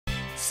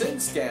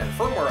SynScan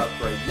firmware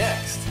upgrade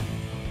next.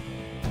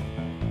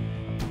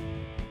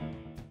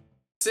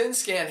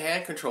 SynScan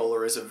Hand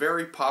Controller is a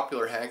very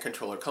popular hand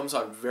controller. It comes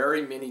on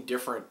very many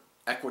different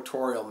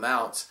Equatorial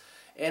mounts,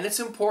 and it's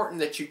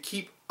important that you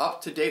keep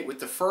up to date with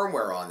the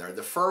firmware on there.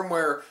 The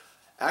firmware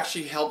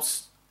actually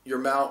helps your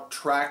mount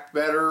track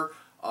better,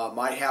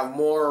 might have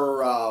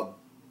more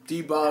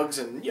debugs,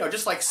 and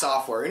just like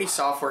software, any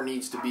software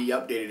needs to be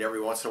updated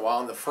every once in a while,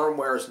 and the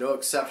firmware is no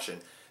exception.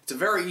 It's a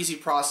very easy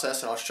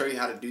process, and I'll show you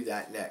how to do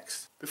that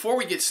next. Before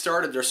we get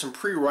started, there's some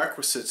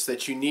prerequisites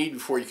that you need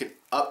before you can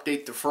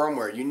update the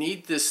firmware. You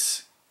need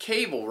this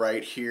cable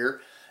right here.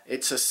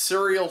 It's a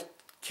serial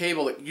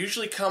cable. It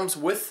usually comes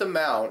with the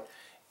mount,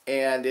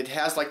 and it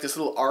has like this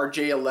little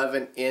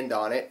RJ11 end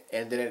on it,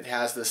 and then it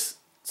has this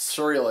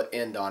serial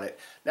end on it.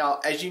 Now,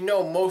 as you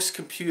know, most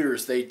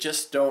computers, they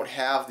just don't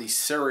have these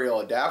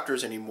serial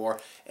adapters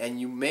anymore,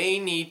 and you may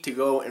need to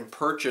go and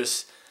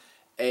purchase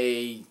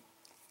a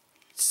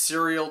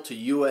serial to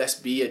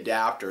USB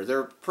adapter.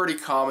 They're pretty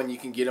common. You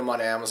can get them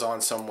on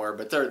Amazon somewhere,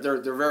 but they're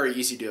very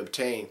easy to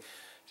obtain.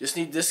 Just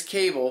need this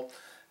cable.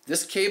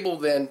 This cable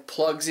then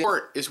plugs in.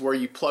 Port is where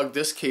you plug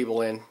this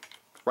cable in,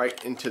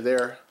 right into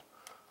there,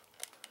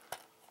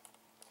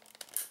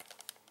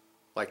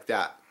 like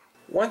that.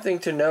 One thing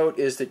to note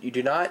is that you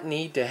do not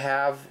need to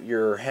have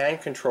your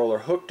hand controller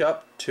hooked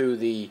up to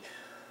the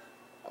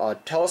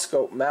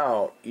telescope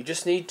mount. You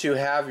just need to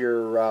have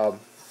your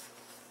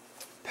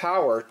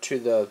power to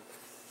the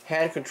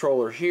hand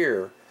controller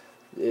here.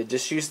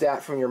 Just use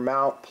that from your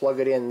mount, plug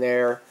it in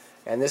there,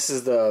 and this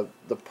is the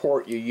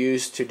port you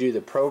use to do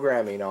the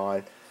programming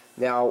on.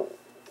 Now,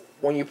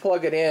 when you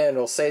plug it in,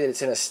 it'll say that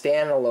it's in a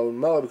standalone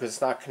mode because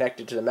it's not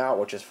connected to the mount,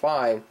 which is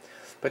fine.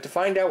 But to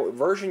find out what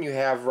version you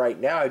have right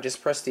now,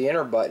 just press the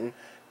enter button,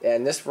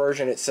 and this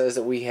version, it says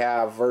that we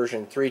have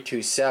version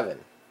 327.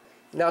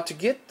 Now, to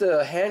get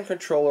the hand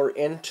controller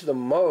into the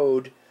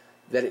mode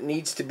that it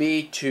needs to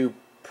be to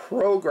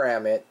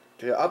program it,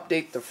 to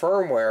update the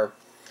firmware,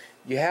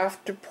 you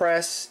have to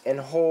press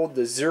and hold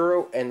the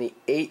 0 and the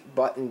 8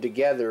 button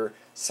together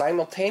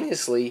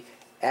simultaneously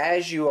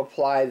as you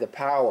apply the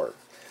power.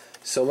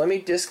 So let me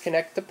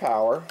disconnect the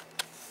power,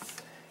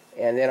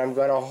 and then I'm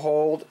going to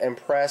hold and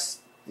press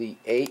the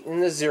 8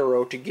 and the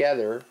 0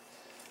 together.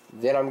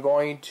 Then I'm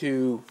going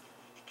to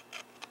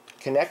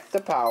connect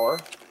the power,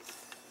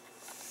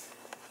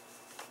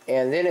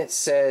 and then it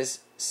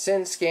says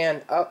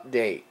SynScan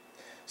update.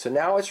 So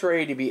now it's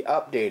ready to be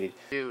updated.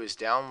 What you do is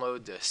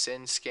download the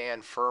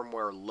SynScan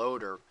firmware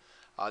loader.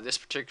 This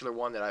particular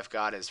one that I've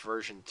got is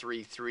version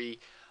 3.3.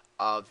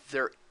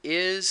 There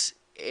is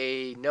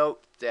a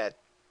note that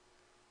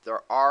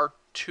there are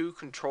two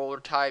controller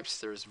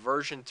types. There's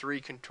version 3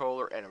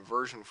 controller and a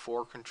version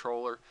 4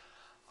 controller,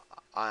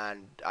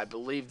 and I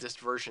believe this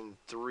version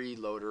 3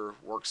 loader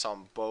works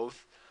on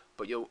both,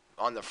 but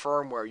on the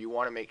firmware you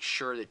want to make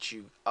sure that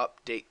you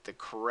update the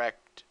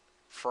correct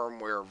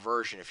firmware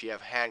version. If you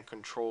have hand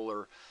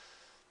controller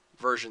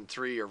version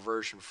 3 or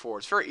version 4,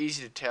 it's very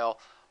easy to tell.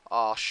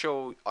 I'll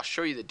show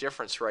you the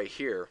difference right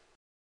here.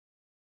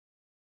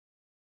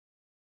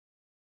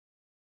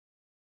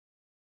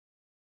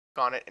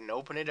 On it and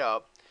open it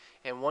up,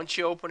 and once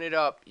you open it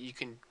up, you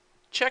can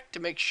check to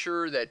make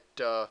sure that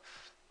the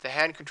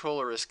hand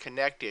controller is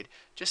connected.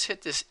 Just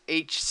hit this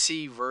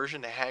HC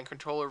version, the hand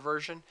controller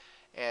version,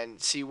 and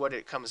see what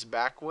it comes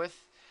back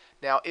with.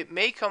 Now, it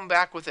may come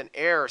back with an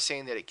error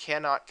saying that it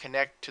cannot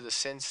connect to the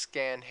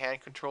SynScan hand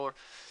controller.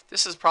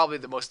 This is probably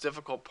the most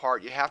difficult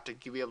part. You have to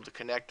be able to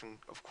connect them,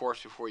 of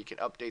course, before you can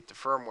update the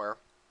firmware.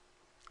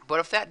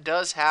 But if that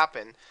does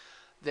happen,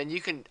 then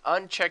you can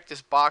uncheck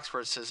this box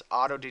where it says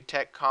auto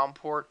detect COM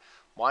port.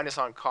 Mine is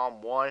on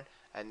COM 1,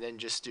 and then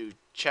just do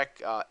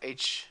check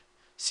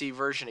HC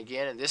version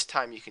again, and this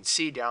time you can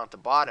see down at the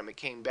bottom it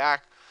came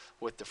back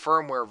with the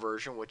firmware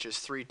version, which is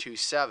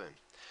 327.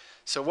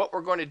 So what we're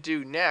going to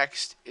do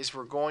next is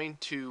we're going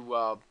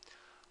to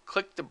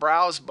click the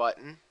browse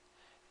button,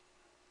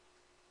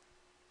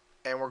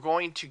 and we're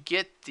going to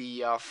get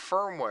the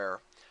firmware.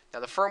 Now,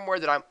 the firmware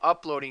that I'm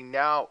uploading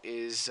now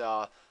is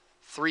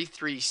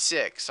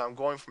 336. So I'm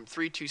going from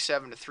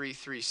 327 to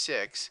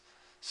 336.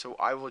 So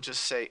I will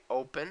just say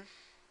open,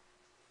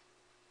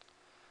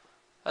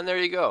 and there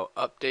you go,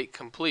 update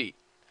complete.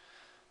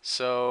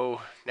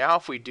 So now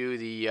if we do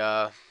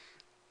the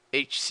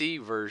HC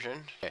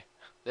version, okay,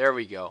 there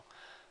we go.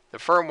 The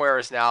firmware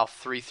is now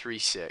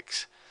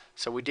 336.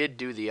 So we did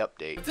do the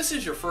update. If this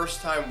is your first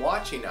time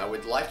watching, I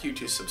would like you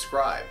to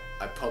subscribe.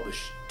 I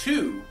publish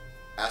 2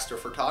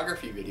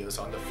 astrophotography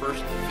videos on the 1st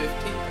and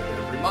 15th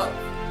of every month.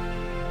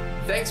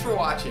 Thanks for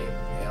watching,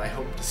 and I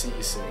hope to see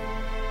you soon.